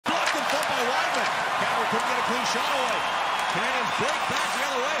clean shot away. Canadiens break back the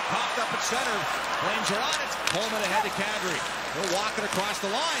other way. Popped up at center. Flames are on it. Pullman ahead to Kadri. They're walking across the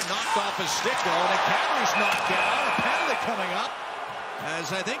line. Knocked off his stick though. And then Kadri's knocked down. A penalty coming up.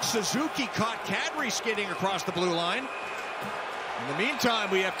 As I think Suzuki caught Kadri skating across the blue line. In the meantime,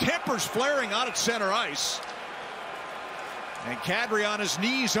 we have tempers flaring out at center ice. And Kadri on his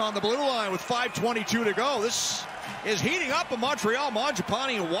knees on the blue line with 5:22 to go. This is heating up in Montreal.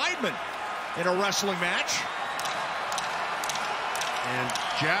 Mangiapane and Wideman in a wrestling match. And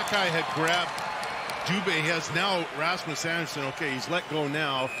Jacky had grabbed Dubé. He has now Rasmus Anderson. Okay, he's let go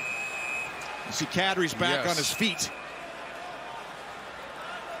now. You see Kadri's back on his feet.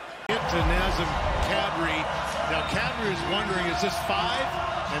 To Nazem Kadri. Now Kadri is wondering, is this 5?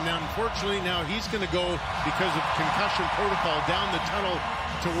 And then unfortunately now he's going to go, because of concussion protocol, down the tunnel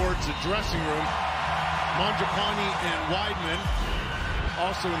towards the dressing room. Mangiapane and Wideman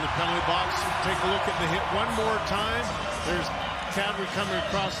also in the penalty box. Take a look at the hit one more time. There's Kadri coming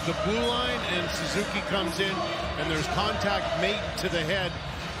across the blue line, and Suzuki comes in, and there's contact made to the head.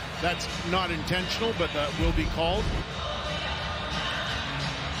 That's not intentional, but that will be called.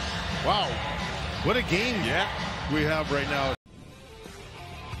 Wow, what a game we have right now.